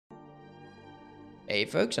Hey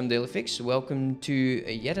folks, I'm Dailyfix. Welcome to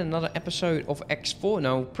yet another episode of X4.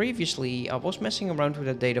 Now, previously I was messing around with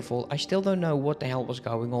that data vault. I still don't know what the hell was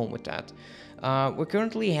going on with that. We're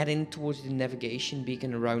currently heading towards the navigation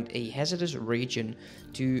beacon around a hazardous region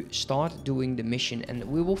to start doing the mission. And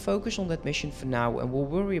we will focus on that mission for now and we'll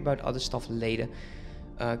worry about other stuff later.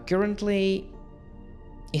 Currently,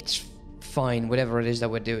 it's fine, whatever it is that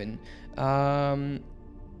we're doing.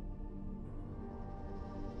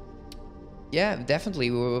 Yeah,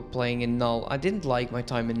 definitely we were playing in Null. I didn't like my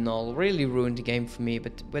time in Null. Really ruined the game for me,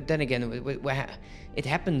 but then again, it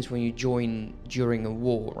happens when you join during a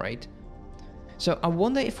war, right? So I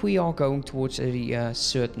wonder if we are going towards a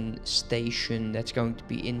certain station that's going to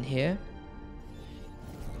be in here.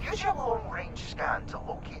 Use your long-range scan to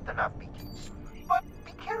locate the nav beacons, but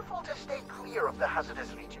be careful to stay clear of the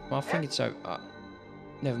hazardous region. Well, I think it's so...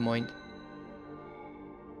 never mind.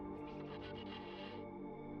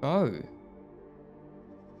 Oh.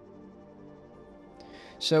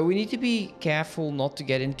 So we need to be careful not to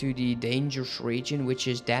get into the dangerous region, which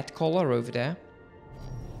is that color over there.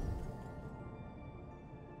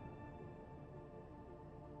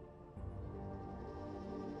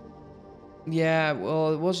 Yeah,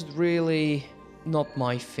 well, it was really not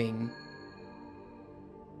my thing.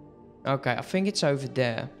 Okay, I think it's over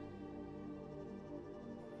there.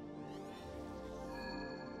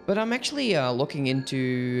 But I'm actually looking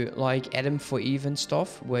into like Adam for Even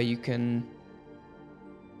stuff, where you can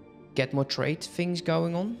get more trade things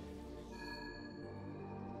going on.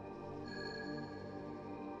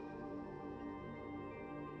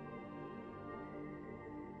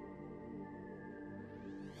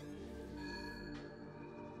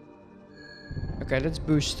 Okay, let's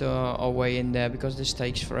boost our way in there because this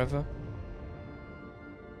takes forever.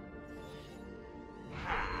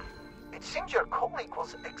 It seems your colleague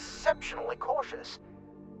was exceptionally cautious,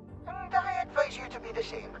 and I advise you to be the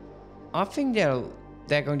same. I think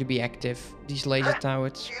they're going to be active, these laser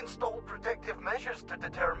towers. She installed protective measures to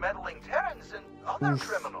deter meddling Terrans and other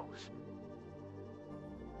criminals.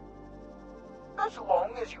 As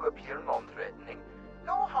long as you appear non-threatening,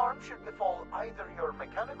 no harm should befall either your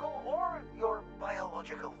mechanical or your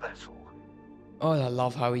biological vessel. Oh, I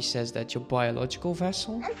love how he says that, your biological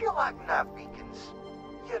vessel. If you lack nav beacons,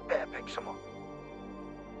 you'd better pick some up.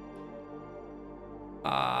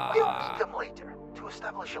 We'll need them later to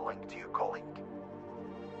establish a link to your colleague.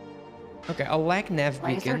 Okay, I lack nav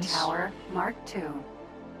Laser beacons. Tower Mark II.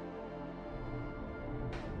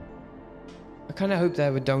 I kind of hope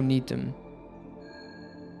that we don't need them.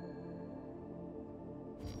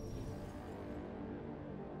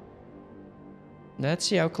 Let's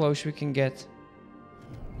see how close we can get.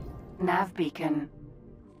 Nav beacon.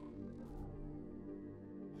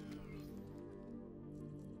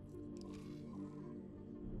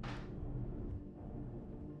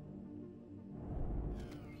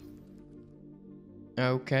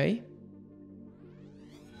 Okay.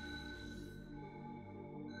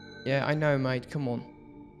 Yeah, I know, mate. Come on.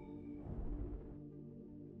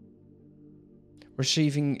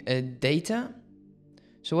 Receiving data.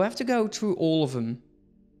 So we have to go through all of them.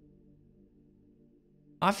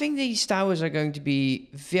 I think these towers are going to be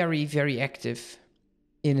very, very active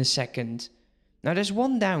in a second. Now there's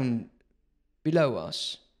one down below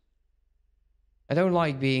us. I don't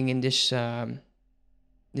like being in this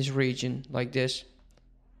this region like this.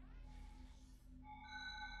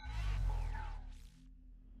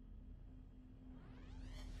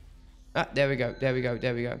 Ah, there we go, there we go,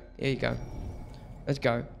 there we go. Here you go. Let's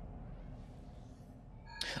go.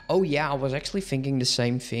 Oh yeah, I was actually thinking the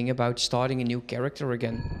same thing about starting a new character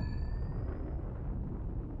again.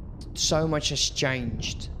 So much has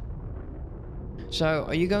changed. So,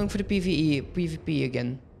 are you going for the PvP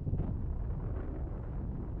again?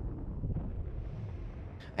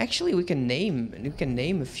 Actually, we can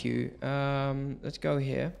name a few. Let's go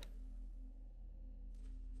here.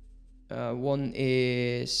 One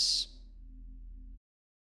is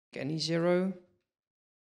Kenny Zero.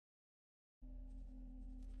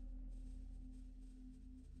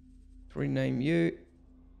 Rename you.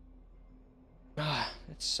 Ah,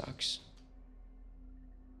 that sucks.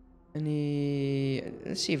 Any...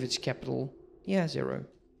 Let's see if it's capital. Yeah, 0.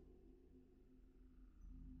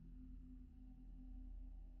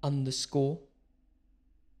 Underscore.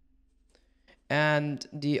 And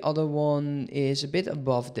the other one is a bit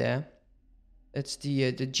above there. It's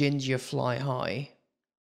the Ginger Fly High.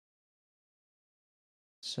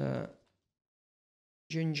 So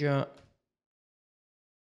Ginger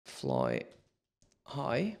Fly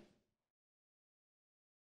High.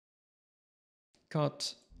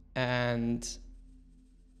 Cut and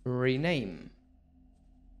rename.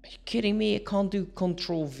 You kidding me? I can't do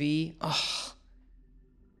Control V. Ugh.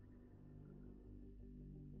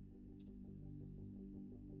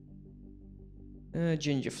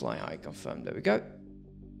 Gingerfly, I confirm. There we go.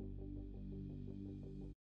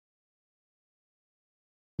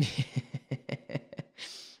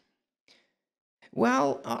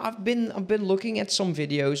 Well, I've been looking at some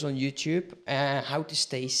videos on YouTube how to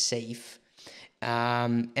stay safe,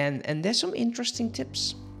 and there's some interesting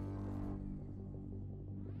tips,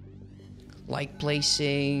 like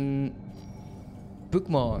placing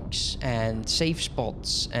bookmarks and safe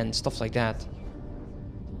spots and stuff like that.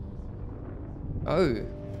 Oh.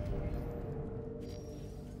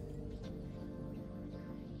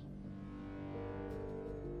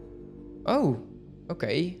 Oh,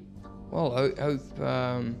 okay. Well,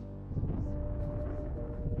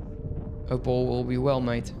 hope all will be well,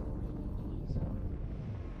 mate.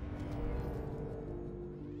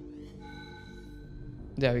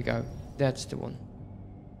 There we go. That's the one.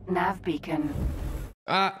 Nav beacon.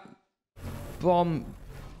 Ah! Bomb.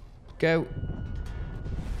 Go.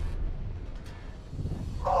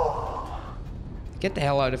 Oh, Get the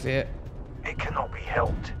hell out of here. it cannot be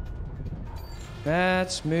helped.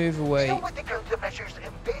 Let's move away. Deal with the countermeasures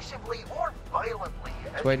invasively or violently.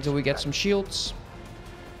 Let's wait until we get some shields.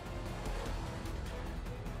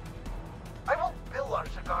 I will bill our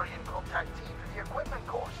Sagarian contactee for the equipment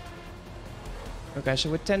cost. Okay, so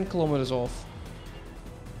we're 10 kilometers off.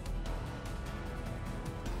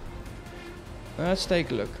 Let's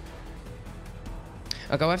take a look.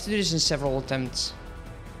 Okay, I have to do this in several attempts.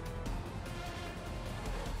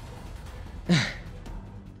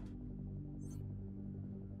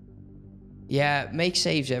 Yeah, make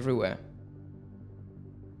saves everywhere.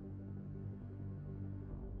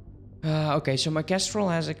 Okay, so my Kestrel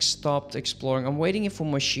has stopped exploring. I'm waiting for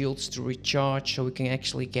my shields to recharge so we can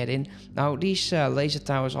actually get in. Now, these laser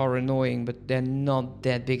towers are annoying, but they're not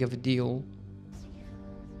that big of a deal.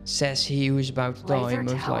 Says he who's about to die, Laser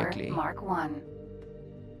most tower, likely. Mark 1.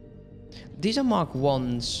 These are Mark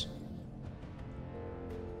 1s.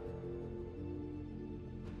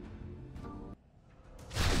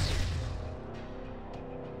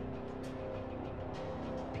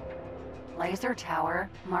 Laser tower,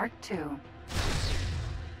 Mark 2.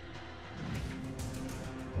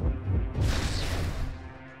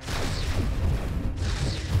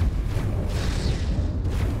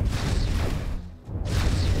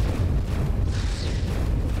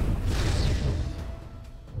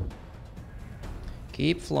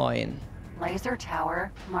 Keep flying. Laser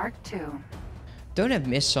tower, Mark 2. Don't have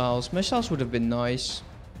missiles. Missiles would have been nice.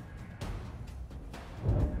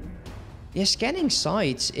 Yeah, scanning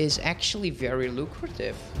sites is actually very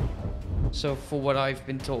lucrative. So, for what I've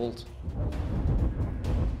been told.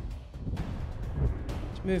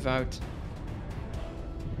 Let's move out.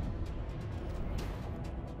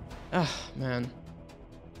 Ah, man.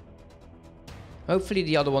 Hopefully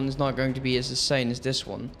the other one is not going to be as insane as this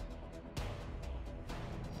one.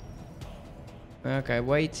 Okay,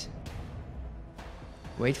 wait.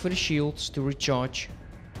 Wait for the shields to recharge.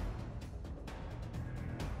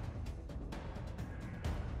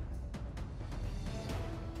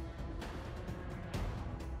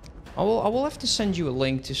 I will have to send you a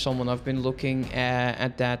link to someone I've been looking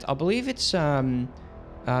at that. I believe it's Noob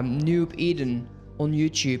Eden on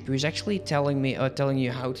YouTube, who's actually telling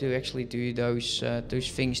you how to actually do those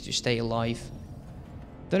things to stay alive.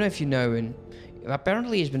 Don't know if you know him.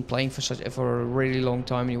 Apparently he's been playing for a really long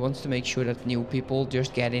time and he wants to make sure that new people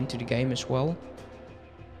just get into the game as well.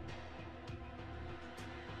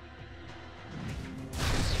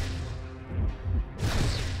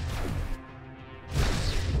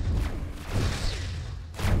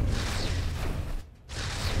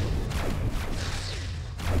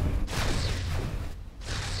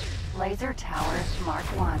 Laser tower, Mark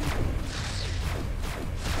 1.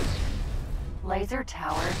 Laser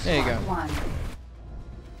tower, There you Mark go. 1.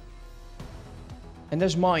 And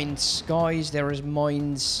there's mines, guys, there is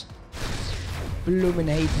mines. Bloomin'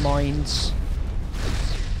 hate mines.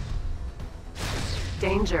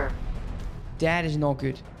 Danger. That is not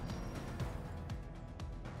good.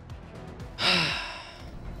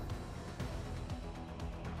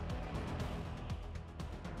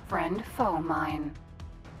 Friend foe mine.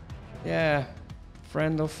 Yeah,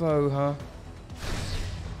 friend or foe, huh?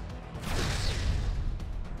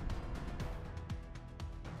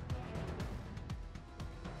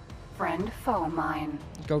 Friend foe mine.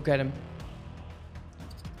 Go get him.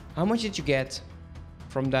 How much did you get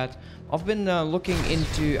from that? I've been looking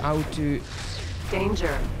into how to...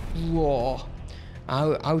 Danger. Whoa.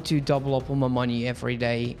 How to double up on my money every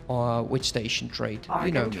day with station trade.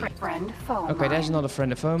 You know me. Friend, foe Okay, there's mine. another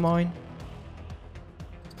friend of foe mine.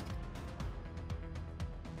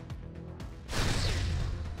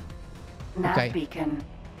 Nav Okay. beacon.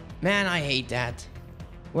 Man, I hate that.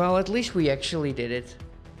 Well, at least we actually did it.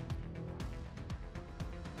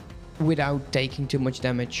 Without taking too much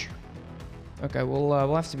damage. Okay,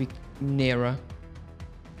 we'll have to be nearer.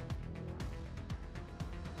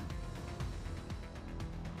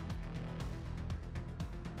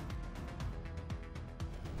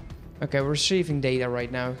 Okay, we're receiving data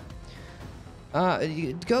right now.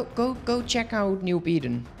 Go check out New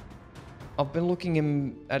Eden. I've been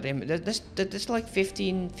looking at him. There's like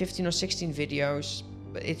 15 or 16 videos.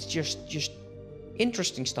 But it's just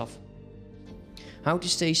interesting stuff. How to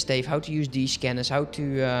stay safe, how to use these scanners, how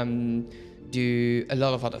to do a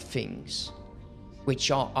lot of other things.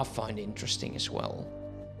 Which I find interesting as well.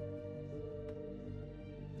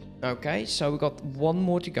 Okay, so we got one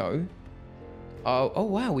more to go. Oh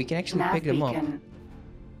wow, we can actually Nav pick them up. beacon.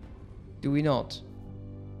 Do we not?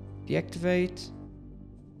 Deactivate.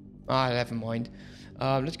 Ah, never mind.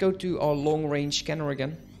 Let's go to our long range scanner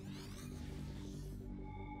again.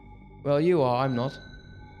 Well, you are, I'm not.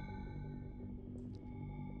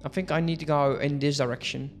 I think I need to go in this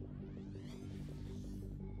direction.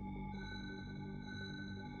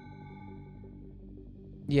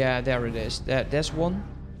 Yeah, there it is. There's one.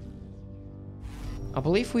 I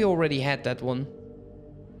believe we already had that one.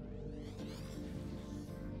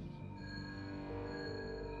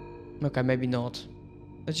 Okay, maybe not.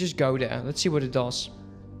 Let's just go there. Let's see what it does.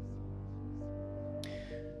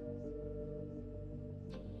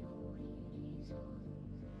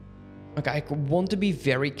 Okay, I want to be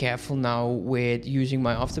very careful now with using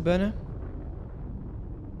my afterburner.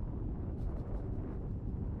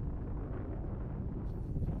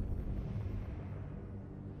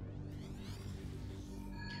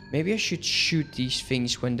 Maybe I should shoot these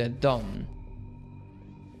things when they're done.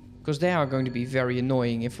 Because they are going to be very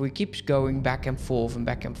annoying if we keep going back and forth and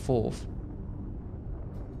back and forth.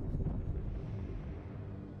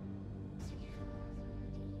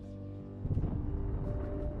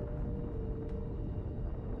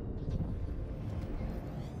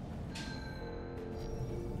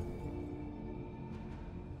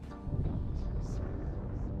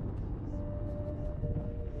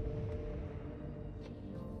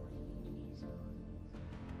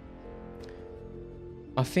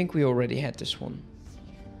 I think we already had this one.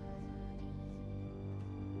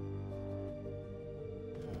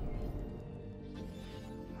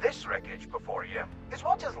 This wreckage before you is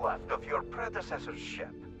what is left of your predecessor's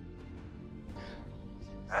ship.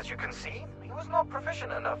 As you can see, he was not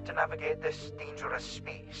proficient enough to navigate this dangerous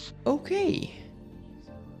space. Okay.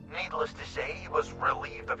 Needless to say, he was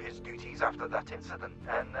relieved of his duties after that incident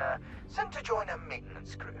and sent to join a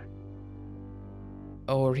maintenance crew.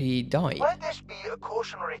 Or he died. Let this be a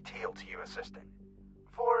cautionary tale to you, Assistant,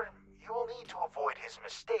 for you will need to avoid his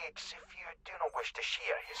mistakes if you do not wish to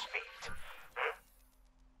share his fate.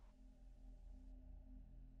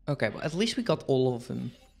 Okay, but at least we got all of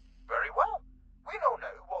them. Very well. We know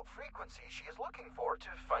now what frequency she is looking for to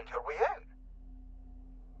find her way out.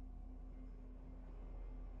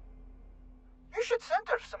 You should send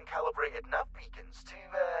her some calibrated nav beacons to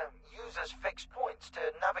use as fixed points to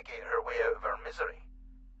navigate her way out of her misery.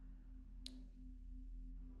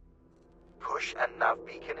 Push a nav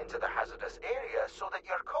beacon into the hazardous area so that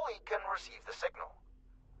your colleague can receive the signal.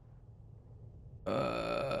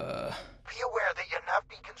 Be aware that your nav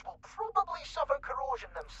beacons will probably suffer corrosion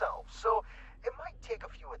themselves, so it might take a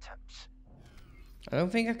few attempts. I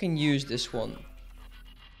don't think I can use this one.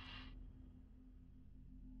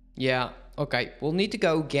 Yeah, okay. We'll need to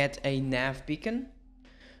go get a nav beacon.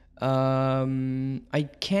 I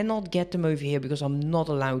cannot get them over here because I'm not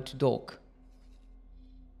allowed to dock.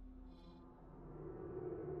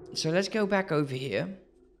 So let's go back over here.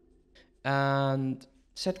 And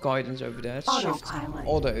set guidance over there. Shift Autopilot.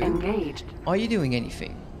 auto. Engaged. Are you doing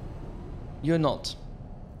anything? You're not.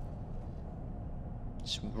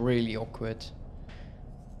 It's really awkward.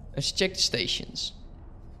 Let's check the stations.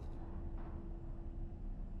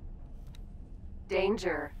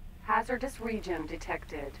 Danger. Hazardous region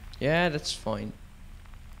detected. Yeah, that's fine.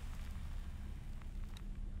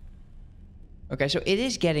 Okay, so it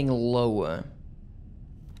is getting lower.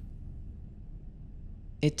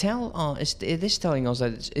 It is telling us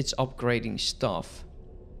that it's upgrading stuff.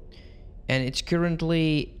 And it's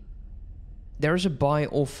currently... There is a buy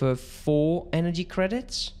of 4 energy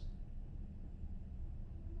credits.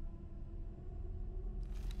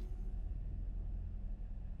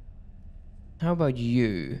 How about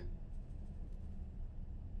you?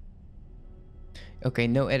 Okay,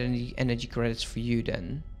 no energy credits for you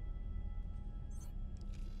then.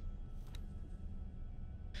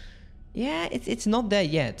 Yeah, it's not there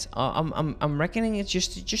yet. I'm reckoning it's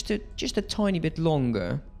just a tiny bit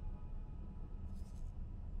longer.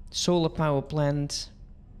 Solar power plant.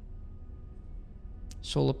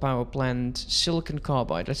 Solar power plant. Silicon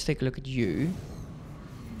carbide. Let's take a look at you.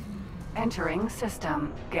 Entering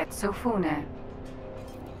system. Getsofune.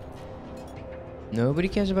 Nobody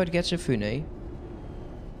cares about Getsofune.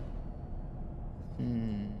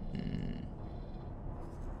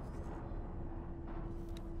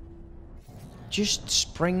 Just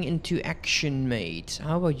spring into action, mate.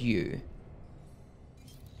 How about you?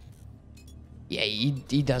 Yeah,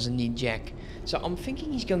 he doesn't need jack. So I'm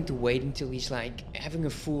thinking he's going to wait until he's like having a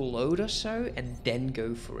full load or so and then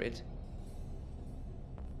go for it.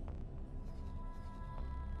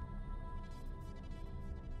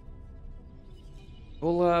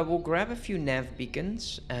 We'll grab a few nav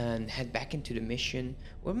beacons and head back into the mission.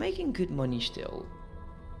 We're making good money still.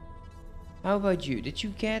 How about you? Did you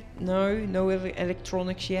get... No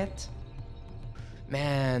electronics yet?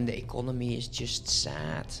 Man, the economy is just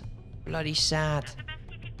sad. Bloody sad.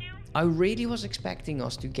 I really was expecting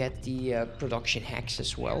us to get the production hacks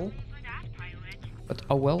as well. But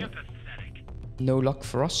oh well. No luck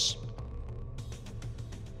for us.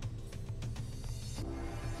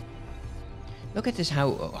 Look at this,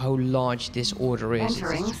 how large this order is.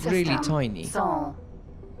 It's really tiny. Sol.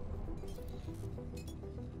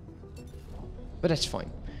 But that's fine.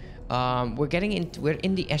 We're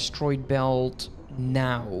in the asteroid belt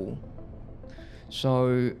now.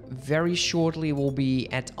 So very shortly we'll be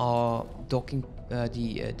at our docking,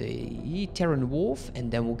 the Terran Wharf, and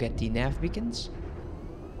then we'll get the nav beacons.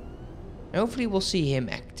 And hopefully we'll see him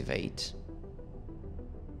activate.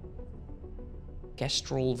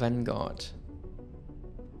 Kestrel Vanguard.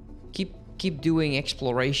 Keep doing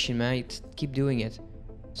exploration, mate. Keep doing it.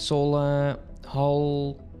 Solar,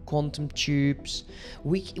 hull, quantum tubes.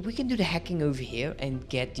 We can do the hacking over here and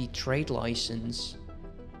get the trade license.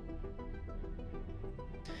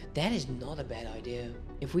 That is not a bad idea.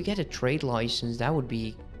 If we get a trade license, that would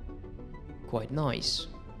be quite nice.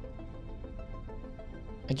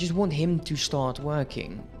 I just want him to start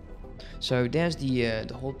working. So there's the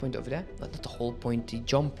hold point over there. Not the hold point, the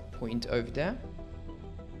jump point over there.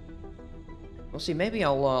 We'll see. Maybe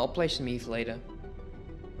I'll play some EVE later.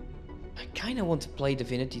 I kind of want to play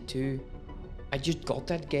Divinity 2. I just got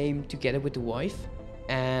that game together with the wife,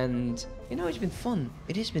 and you know, it's been fun.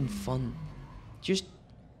 It has been fun. Just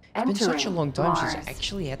it's been such a long time since I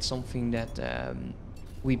actually had something that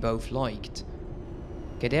we both liked.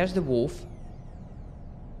 Okay, there's the wolf.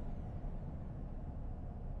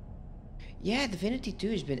 Yeah, Divinity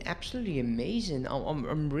 2 has been absolutely amazing.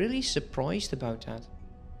 I'm really surprised about that.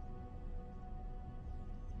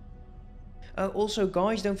 Also,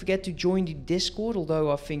 guys, don't forget to join the Discord,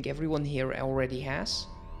 although I think everyone here already has.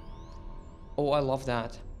 Oh, I love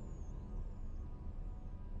that.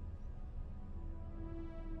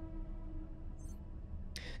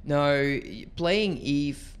 No, playing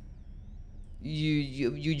EVE,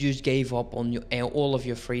 you just gave up on all of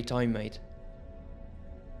your free time, mate.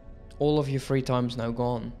 All of your free time's now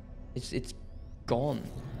gone. It's gone.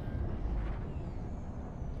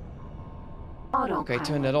 Autopilot. Okay,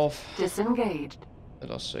 turn that off. Disengaged.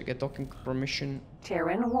 Let us get docking permission.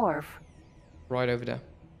 Terran Wharf. Right over there.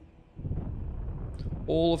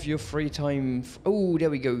 All of your free time. Oh, there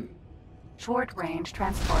we go. Short range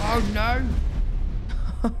transporter. Oh no!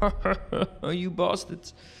 Oh, you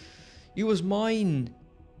bastards! You was mine.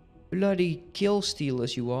 Bloody kill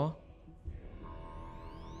stealers you are.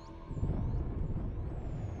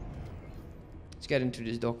 Let's get into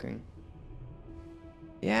this docking.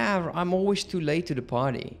 Yeah, I'm always too late to the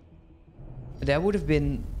party. That would have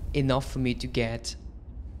been enough for me to get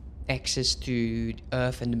access to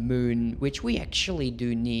Earth and the Moon, which we actually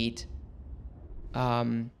do need.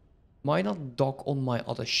 Might not dock on my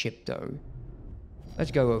other ship though.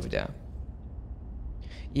 Let's go over there.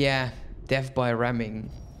 Yeah, death by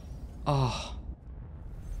ramming. Oh.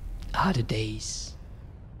 The days.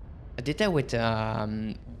 I did that with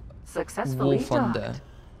Successfully War Thunder.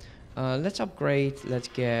 docked. Let's upgrade. Let's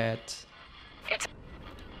get...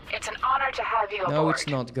 It's an honor to have you aboard. No, it's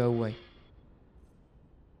not. Go away.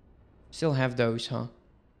 Still have those, huh?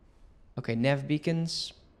 Okay, nav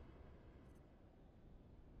beacons.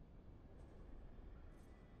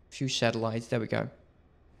 Few satellites. There we go.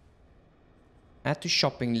 Add to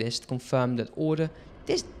shopping list. Confirm that order.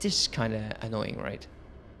 This is kind of annoying, right?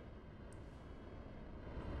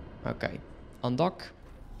 Okay. Undock.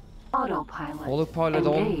 Autopilot. Autopilot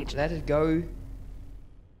on. Engaged. Let it go.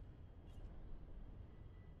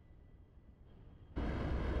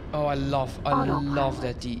 Oh, I love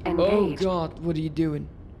that D. Oh Engaged. God, what are you doing?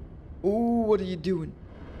 Oh, what are you doing?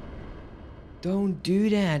 Don't do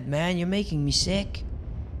that, man. You're making me sick.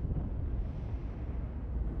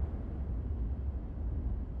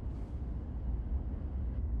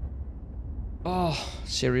 Oh,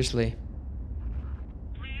 seriously.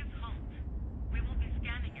 Please halt. We will be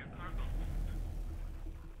scanning your cargo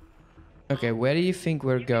hold. Okay, where do you think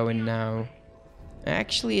we're going now?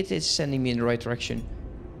 Actually, it is sending me in the right direction.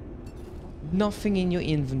 Nothing in your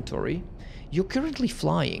inventory. You're currently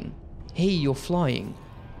flying. Hey, you're flying.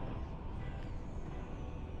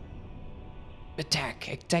 Attack.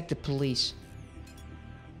 Attack the police.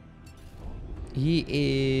 He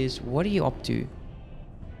is... What are you up to?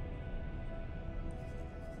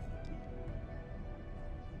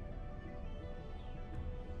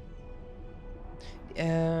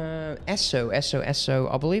 SO.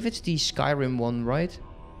 I believe it's the Skyrim one, right?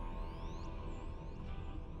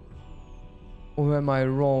 Or am I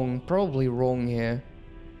wrong? Probably wrong here.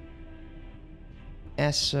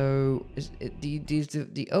 SO is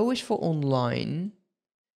the O is for online.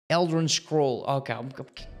 Elder Scroll. Okay, I'm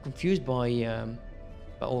confused by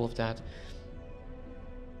all of that.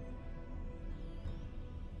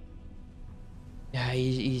 Yeah,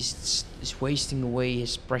 he's wasting away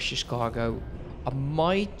his precious cargo. I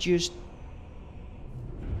might just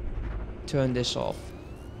turn this off.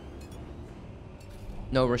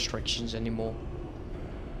 No restrictions anymore.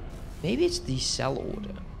 Maybe it's the sell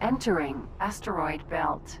order. Entering asteroid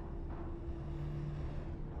belt.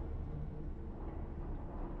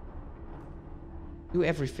 Do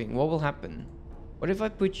everything. What will happen? What if I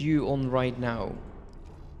put you on right now?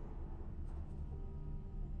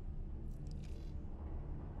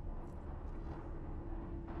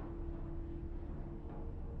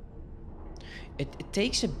 It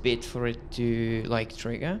takes a bit for it to like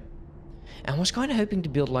trigger. And I was kind of hoping to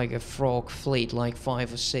build like a frog fleet, like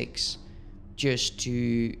 5 or 6, just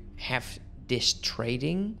to have this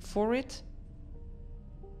trading for it.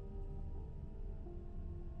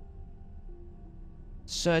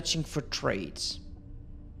 Searching for trades.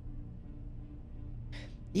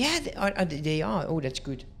 Yeah, they are. Oh, that's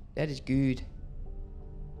good. That is good.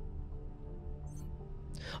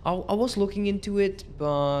 I was looking into it,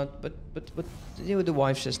 but you know, the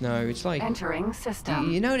wife says no. It's like Entering system.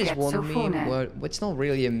 you know this one Getsofune. meme where it's not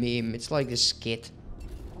really a meme. It's like a skit.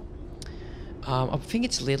 I think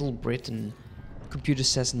it's Little Britain. Computer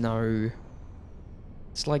says no.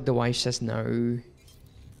 It's like the wife says no,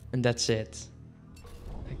 and that's it.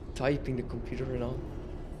 Like typing the computer now.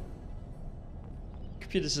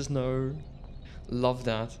 Computer says no. Love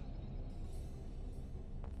that.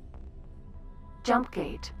 Jump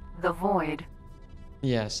gate. The void.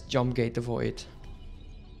 Yes, jump gate the void.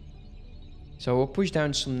 So we'll push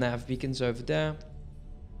down some nav beacons over there.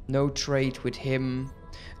 No trade with him.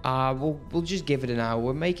 We'll just give it an hour.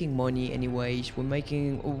 We're making money anyways. We're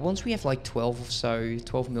making, once we have like 12 or so,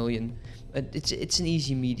 12 million. It's an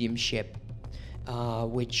easy medium ship,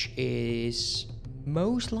 which is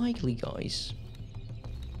most likely, guys,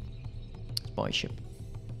 spy ship.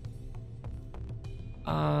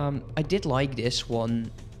 I did like this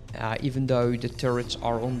one, even though the turrets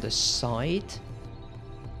are on the side.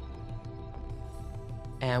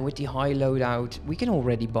 And with the high loadout, we can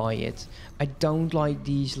already buy it. I don't like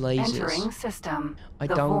these lasers. Entering system. I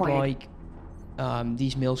The don't void. like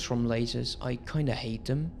these Maelstrom lasers. I kind of hate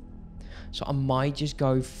them. So I might just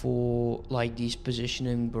go for like these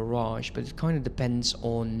positioning barrage, but it kind of depends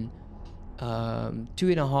on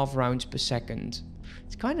 2.5 rounds per second.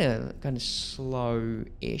 It's kind of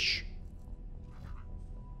slow-ish.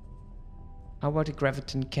 How about a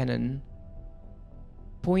graviton cannon?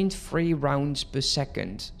 0.3 rounds per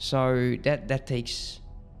second. So that's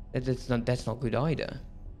not good either.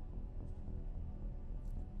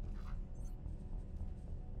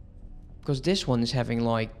 Because this one is having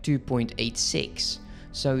like 2.86.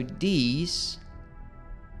 So these,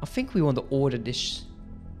 I think we want to order this.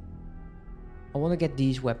 I want to get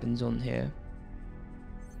these weapons on here.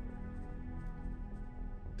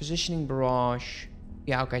 Positioning barrage.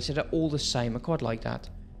 Yeah, okay, so they're all the same. I quite like that.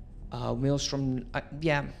 Maelstrom.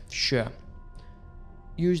 Yeah, sure.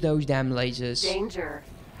 Use those damn lasers. Danger.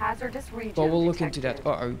 Hazardous region. But we'll look into detected. that.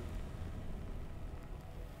 Uh-oh.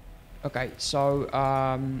 Okay, so,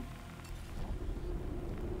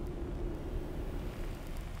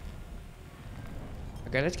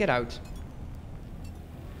 okay, let's get out.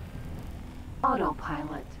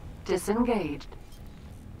 Autopilot. Disengaged.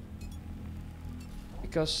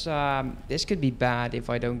 Because this could be bad if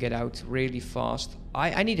I don't get out really fast.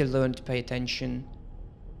 I need to learn to pay attention.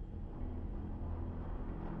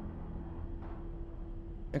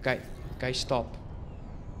 Okay, okay, stop.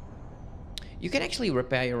 You can actually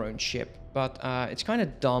repair your own ship, but it's kind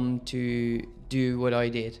of dumb to do what I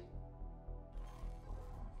did.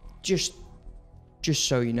 Just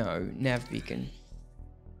so you know, nav beacon.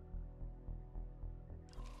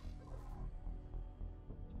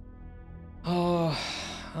 Oh,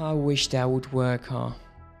 I wish that would work, huh?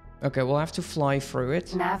 Okay, we'll have to fly through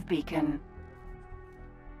it. Nav beacon.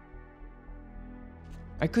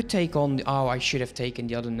 I could take on the... Oh, I should have taken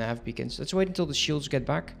the other nav beacons. Let's wait until the shields get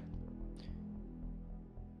back.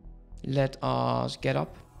 Let us get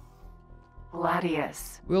up.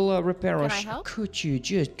 Gladius. We'll repair Can our... I help? Could you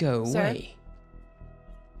just go Sir? away?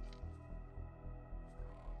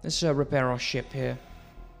 Let's repair our ship here.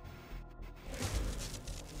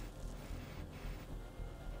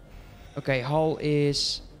 Okay, hull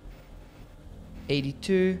is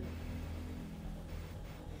 82.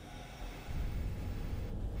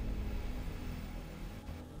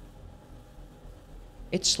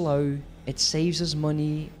 It's slow, it saves us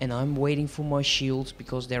money, and I'm waiting for my shields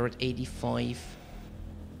because they're at 85.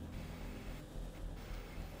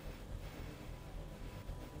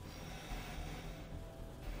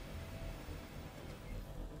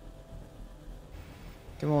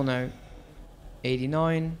 Come on now.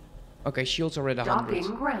 89. Okay, shields are at 100.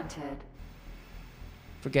 Docking granted.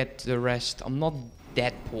 Forget the rest. I'm not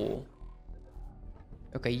that poor.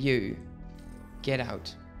 Okay, you. Get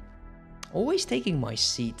out. Always taking my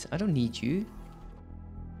seat. I don't need you.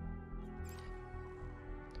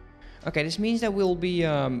 Okay, this means that we'll be,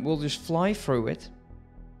 we'll just fly through it.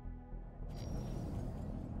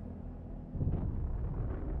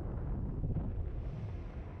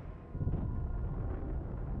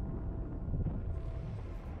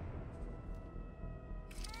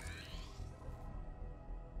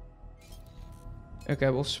 Okay,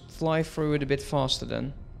 we'll fly through it a bit faster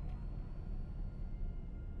then.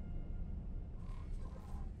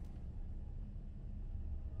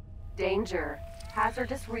 Danger.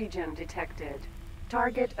 Hazardous region detected.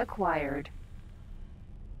 Target acquired.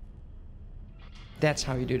 That's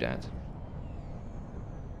how you do that.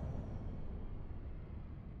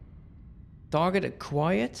 Target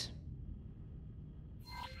acquired?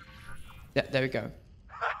 Yeah, there we go.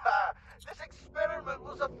 This experiment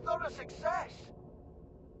was a thorough success.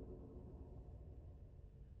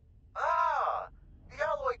 Ah, the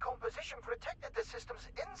alloy composition protected the system's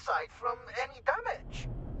inside from any damage.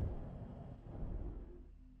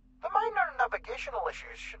 The minor navigational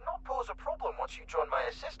issues should not pose a problem once you join my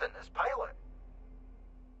assistant as pilot.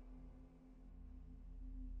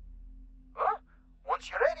 Huh? Once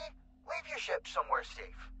you're ready, leave your ship somewhere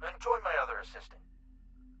safe and join my other assistant.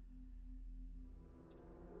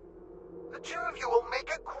 The two of you will make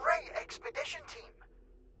a great expedition team.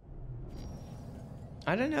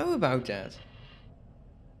 I don't know about that.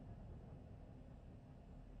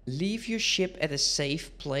 Leave your ship at a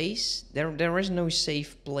safe place? There is no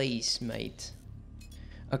safe place, mate.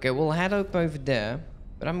 Okay, we'll head up over there.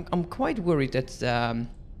 But I'm quite worried that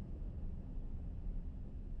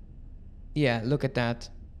yeah, look at that.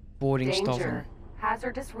 Boarding stuff. Danger.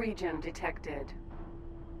 Hazardous region detected.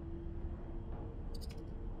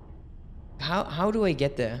 How do I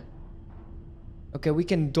get there? Okay, we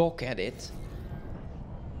can dock at it.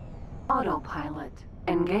 Autopilot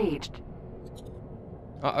engaged.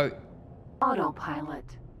 Uh-oh. Autopilot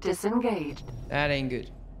disengaged. That ain't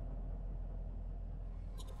good.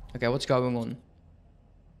 Okay, what's going on?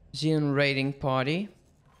 Xenon raiding party.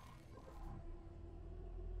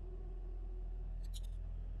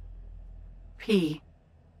 P.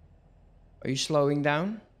 Are you slowing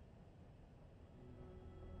down?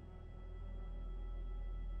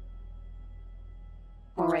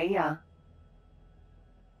 Morea.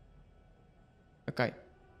 Okay.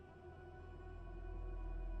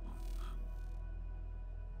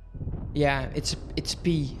 Yeah, it's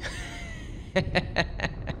P.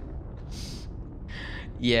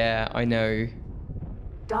 Yeah, I know.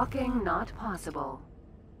 Docking not possible.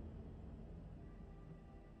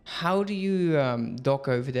 How do you dock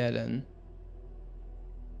over there then?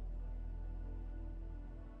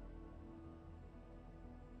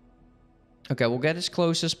 Okay, we'll get as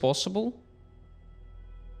close as possible.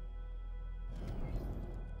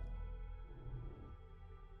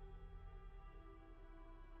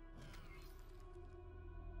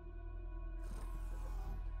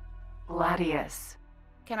 Gladius.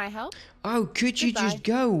 Can I help? Oh, could you just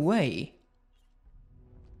go away?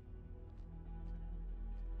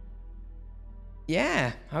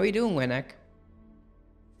 Yeah, how you doing, Winnock?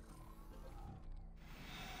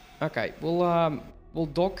 Okay, we'll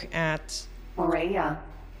dock at... Morea.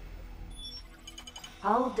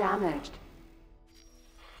 Hull damaged.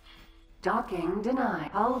 Docking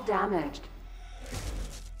denied. Hull damaged.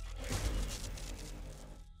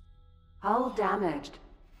 Hull damaged.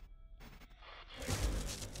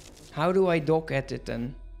 How do I dock at it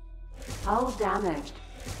then? Hull damaged.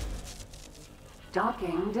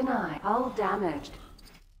 Docking denied. Hull damaged.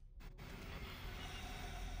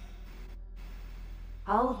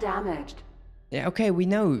 Hull damaged. Yeah, okay, we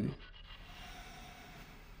know.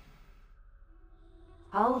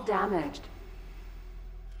 Hull damaged.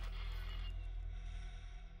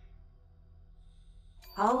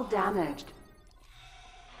 Hull damaged.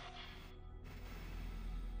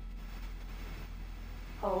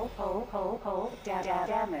 Hull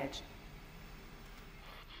damaged.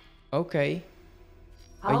 Okay.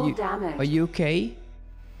 Hull damaged. Are you okay?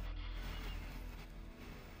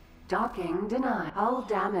 Docking denied. Hull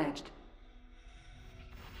damaged.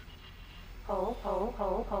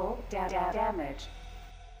 Damaged.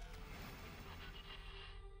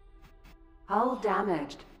 Hull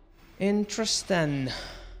damaged. Interesting.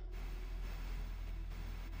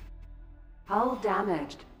 Hull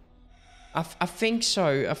damaged. I think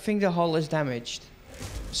so. I think the hull is damaged.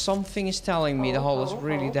 Something is telling me the hull is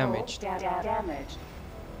really damaged. Damaged.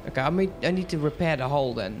 Okay, I need to repair the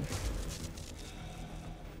hull then.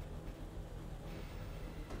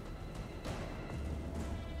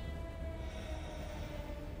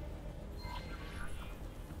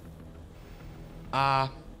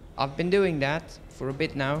 I've been doing that for a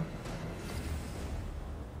bit now.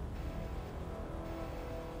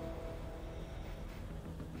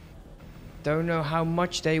 Don't know how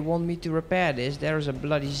much they want me to repair this. There's a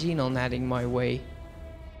bloody xenon heading my way.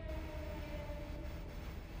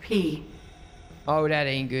 P. Oh, that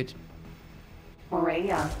ain't good.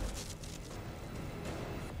 Morea.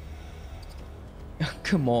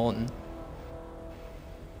 Come on.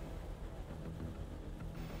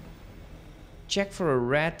 Check for a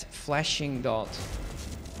red flashing dot.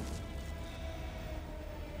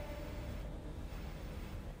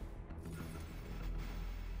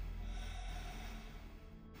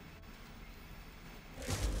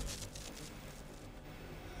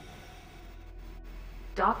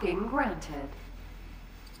 Docking granted.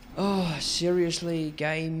 Oh, seriously,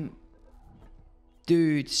 game?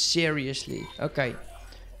 Dude, seriously. Okay.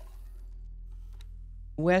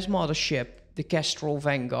 Where's mothership? The Kestrel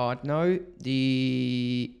Vanguard. No,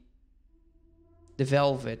 the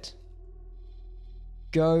Velvet.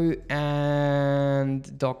 Go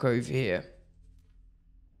and dock over here.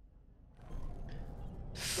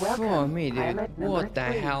 Fuck me, dude. What the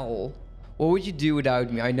hell? What would you do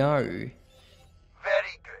without me? I know. Very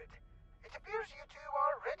good. It appears you two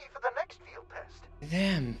are ready for the next field test.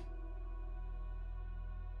 Damn.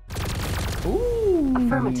 Ooh.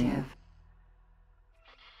 Affirmative.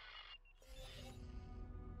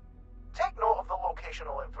 Take note of the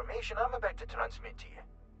locational information I'm about to transmit to you.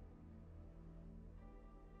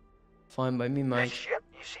 Fine by me, This mate. ship,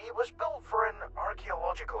 you see, was built for an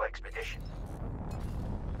archaeological expedition.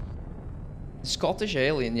 Scottish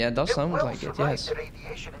alien, yeah, does sound will like it, survive yes. the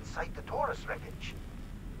radiation inside the Taurus wreckage.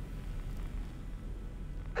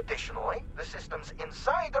 Additionally, the systems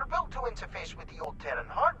inside are built to interface with the old Terran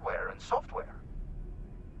hardware and software.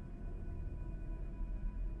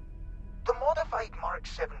 The modified Mark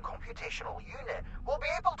 7 computational unit will be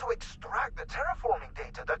able to extract the terraforming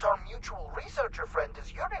data that our mutual researcher friend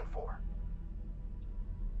is yearning for.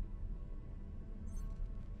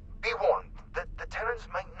 Be warned that the Terrans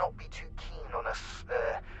might not be too keen on us,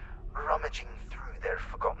 rummaging through their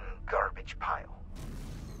forgotten garbage pile.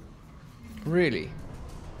 Really?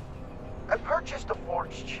 I purchased a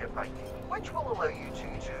forged ship ID, which will allow you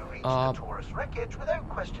two to reach the Taurus wreckage without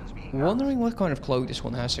questions being asked. Wondering what kind of cloak this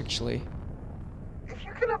one has, actually. If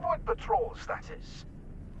you can avoid patrols, that is.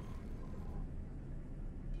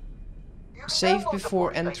 You can Save download the before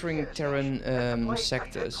forged entering ideas Terran and apply it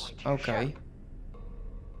sectors. directly to your Okay. ship.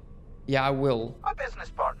 Yeah, I will. My business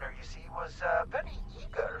partner, you see, was very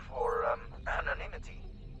eager for anonymity.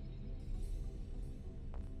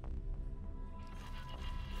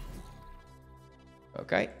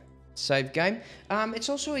 Okay. Save game. It's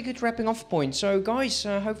also a good wrapping off point. So guys,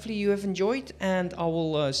 hopefully you have enjoyed and I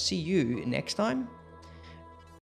will see you next time.